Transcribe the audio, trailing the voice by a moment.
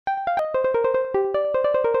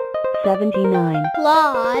79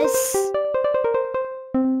 plus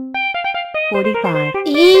 45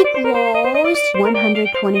 equals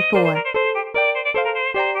 124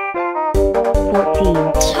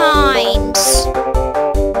 14 times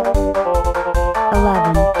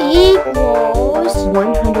 11 equals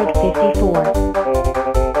 154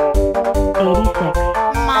 86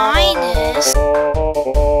 minus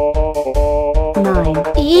 9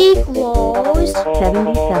 equals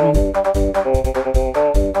 77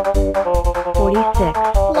 46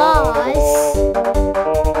 plus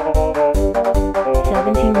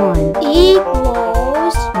 71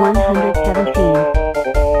 equals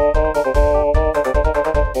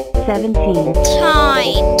 117 17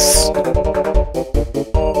 times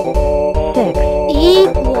 6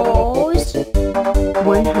 equals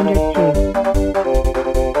 102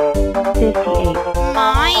 58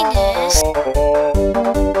 minus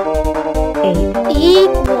 8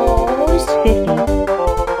 equals 50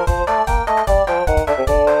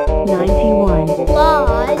 91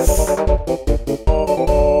 plus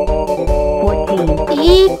 14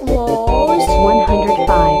 equals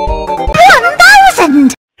 105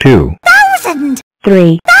 1,000 2,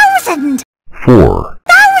 3 4,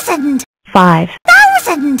 5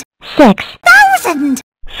 6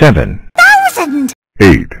 7,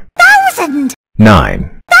 8,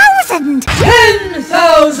 9,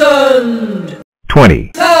 10,000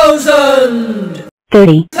 20,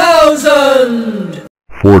 30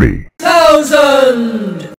 40,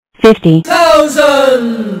 50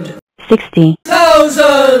 1,000 60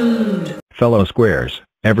 Fellow squares,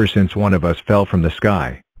 ever since one of us fell from the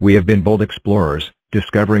sky, we have been bold explorers,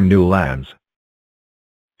 discovering new lands,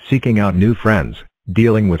 seeking out new friends,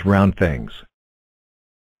 dealing with round things.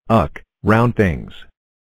 Round things.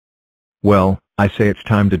 Well, I say it's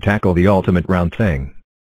time to tackle the ultimate round thing.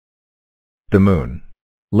 The moon.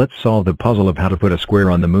 Let's solve the puzzle of how to put a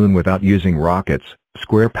square on the moon without using rockets,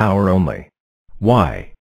 square power only.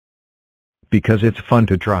 Why? Because it's fun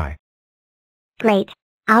to try. Great.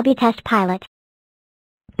 I'll be test pilot.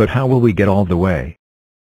 But how will we get all the way?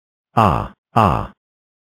 Achoo.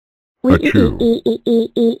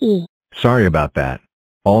 Sorry about that.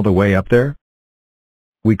 All the way up there?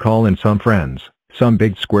 We call in some friends, some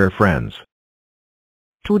big square friends.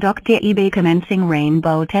 To Dr. eBay commencing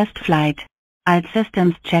rainbow test flight. Alt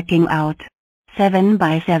systems checking out. 7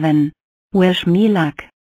 by 7. Wish me luck.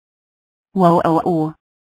 Whoa oh oh.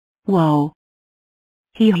 Whoa.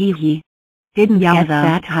 He. Didn't guess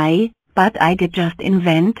that high, but I did just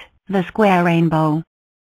invent the square rainbow.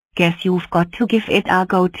 Guess you've got to give it a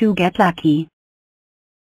go to get lucky.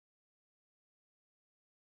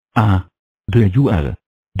 There you are.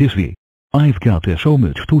 This way. I've got so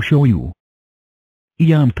much to show you.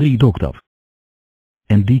 I am 3 doctor.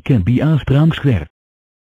 And die can be a strong square.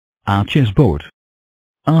 A chessboard.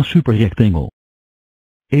 A super rectangle.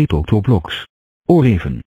 A total blocks. Or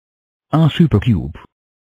even a super cube.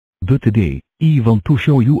 But today, I want to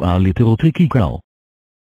show you a little tricky call.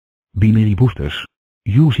 Binary boosters.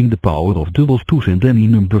 Using the power of doubles to send any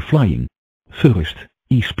number flying. First,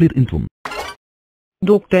 I split into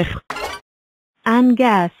Doctor. And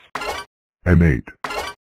gas. And 8.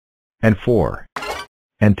 And 4.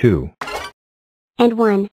 And 2. And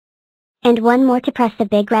 1. And 1 more to press the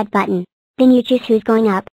big red button. Then you choose who's going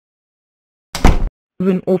up.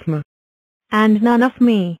 One of me. And none of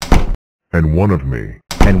me. And 1 of me.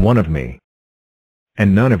 And 1 of me.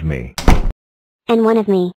 And none of me. And 1 of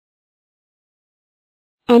me.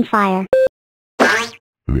 And fire.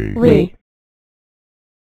 We.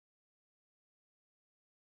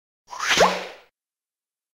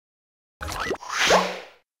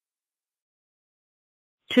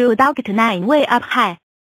 To Dr. 9 way up high.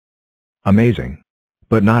 Amazing.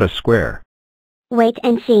 But not a square. Wait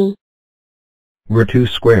and see. We're 2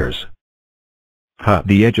 squares.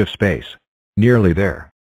 The edge of space. Nearly there.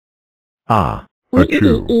 Achoo.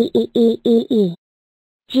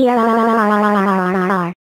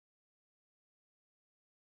 Grrrr.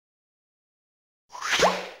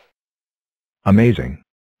 Amazing.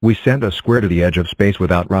 We sent a square to the edge of space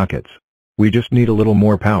without rockets. We just need a little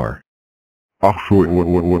more power. Huh?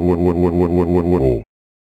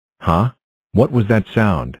 What was that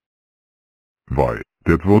sound? Why,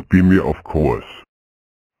 that would be me, of course.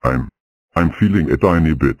 I'm feeling a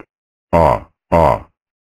tiny bit.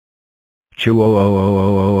 Chew.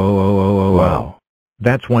 Wow.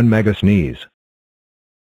 That's one mega sneeze.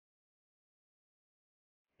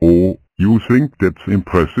 Oh, you think that's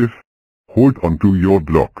impressive? Hold on to your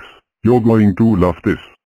blocks. You're going to love this.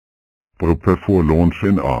 Prepare for launch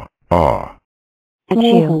in Achoo.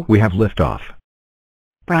 We have liftoff.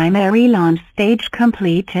 Primary launch stage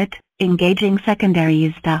completed, engaging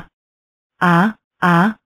secondary star.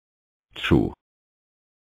 True.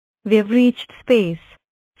 We've reached space.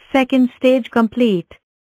 Second stage complete.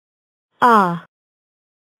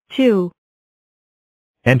 2.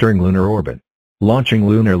 Entering lunar orbit. Launching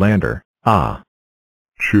lunar lander.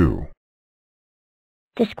 True.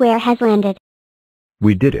 The square has landed.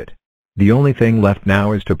 We did it. The only thing left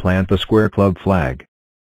now is to plant the Square Club flag.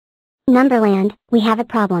 Numberland, we have a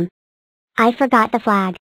problem. I forgot the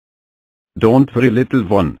flag. Don't worry, little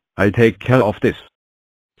one, I'll take care of this.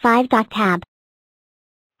 5.tab.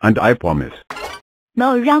 And I promise.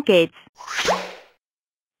 No rockets.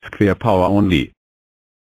 Square power only.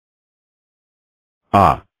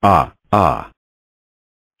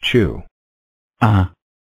 Chew.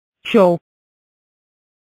 Show.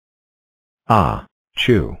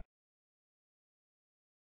 Chew.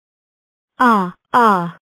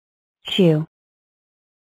 Chew.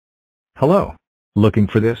 Hello. Looking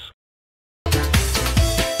for this?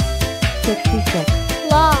 66.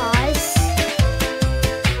 Plus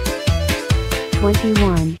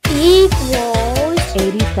 21. equals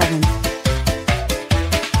 87.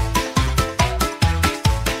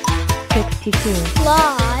 62.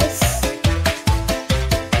 plus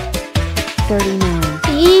 39.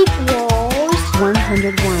 equals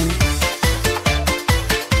 101.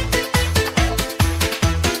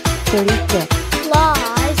 36.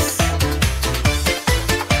 plus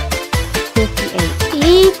 58.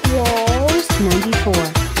 equals 94.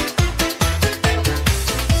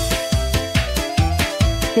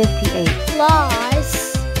 58. plus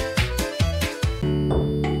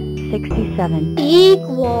 67.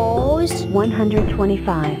 equals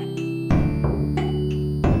 125.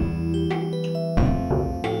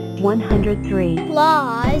 103.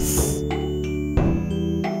 plus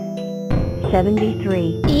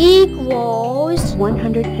 73. equals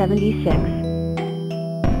 176.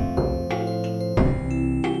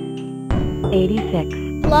 86.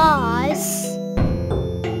 plus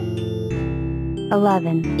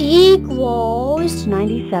 11. equals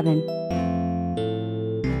 97.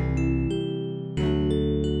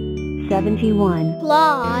 71.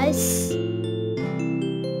 plus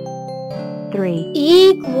 3.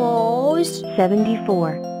 equals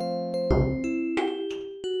 74.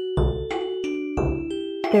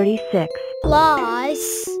 36.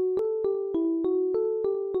 plus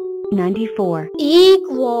 94.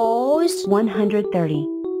 equals 130.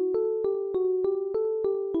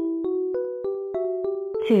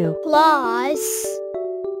 2. plus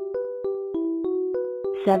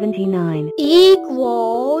 79.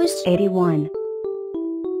 equals 81.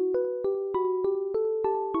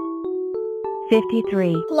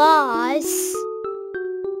 53. plus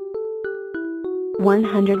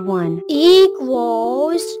 101.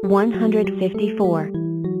 equals 154.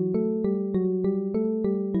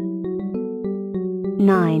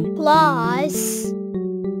 9. plus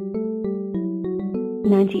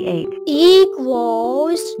 98.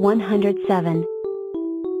 equals 107.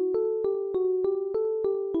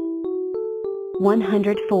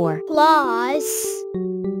 104. plus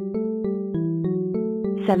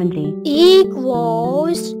 70.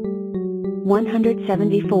 equals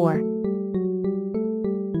 174.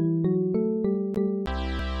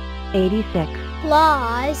 86.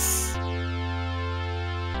 plus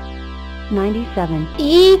 97.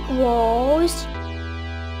 equals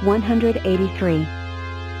 183.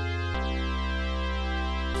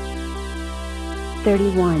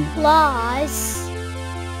 31. plus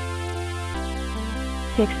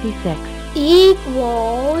 66.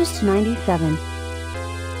 equals 97.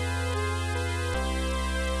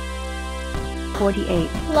 48.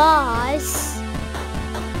 plus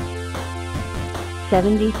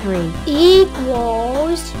 73.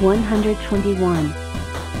 equals 121.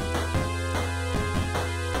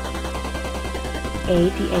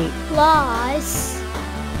 88. plus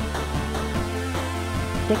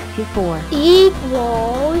 64.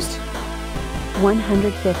 equals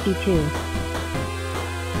 152.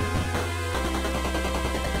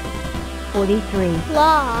 43.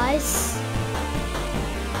 plus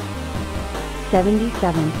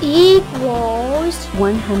 77. equals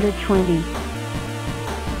 120.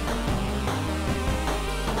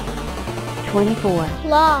 24.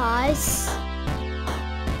 plus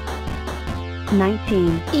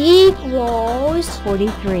 19. equals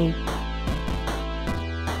 43.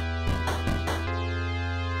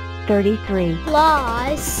 33.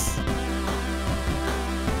 plus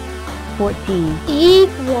 14.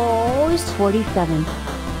 equals 47.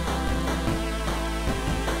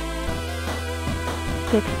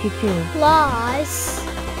 62. plus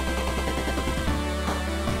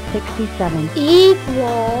 67.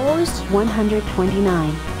 equals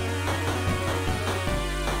 129.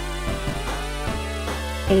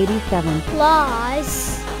 87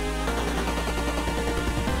 plus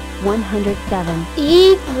 107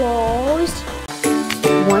 equals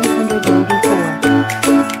 196